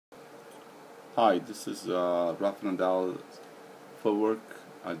Hi, this is Rafa Nadal footwork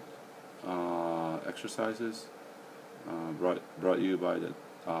exercises brought you by the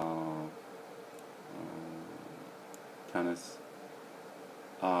tennis.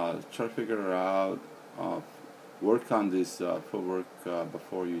 Try to figure out, work on this footwork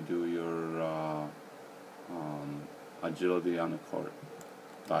before you do your agility on the court.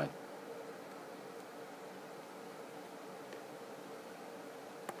 Bye.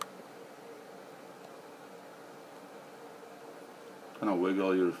 Kind of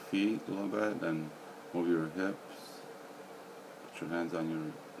wiggle your feet a little bit and move your hips. Put your hands on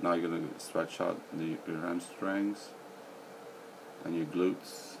your. Now you're gonna stretch out your hamstrings and your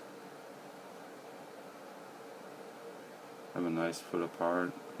glutes. Have a nice foot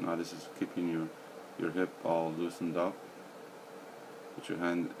apart. Now this is keeping your hip all loosened up. Put your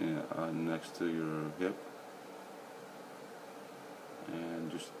hand next to your hip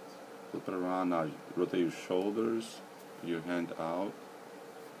and just flip it around. Now rotate your shoulders. Your hand out.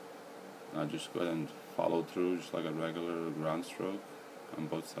 Now just go ahead and follow through just like a regular ground stroke on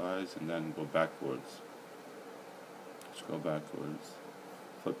both sides, and then go backwards. Just go backwards.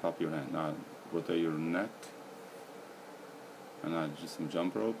 Flip up your hand. Now rotate your neck, and now just some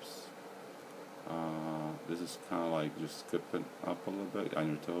jump ropes. This is kind of like just skipping up a little bit on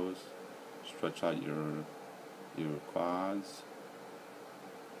your toes. Stretch out your quads.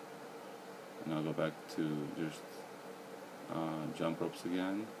 And I'll go back to just jump ropes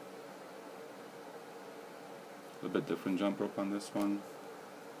again. A little bit different jump rope on this one.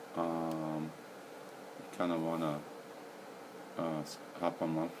 You kind of want to hop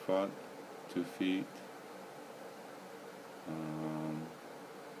on one foot, 2 feet,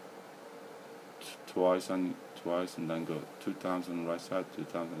 twice, and then go 2 times on the right side, 2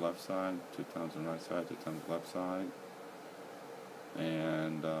 times on the left side, 2 times on the right side, 2 times on the left side,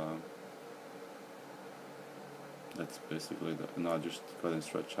 and that's basically now just go ahead and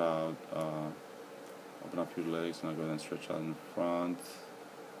stretch out, open up your legs, and now go ahead and stretch out in front.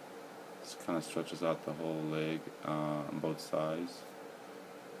 This kind of stretches out the whole leg on both sides,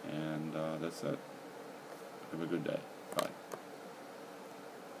 and that's it. Have a good day. Bye.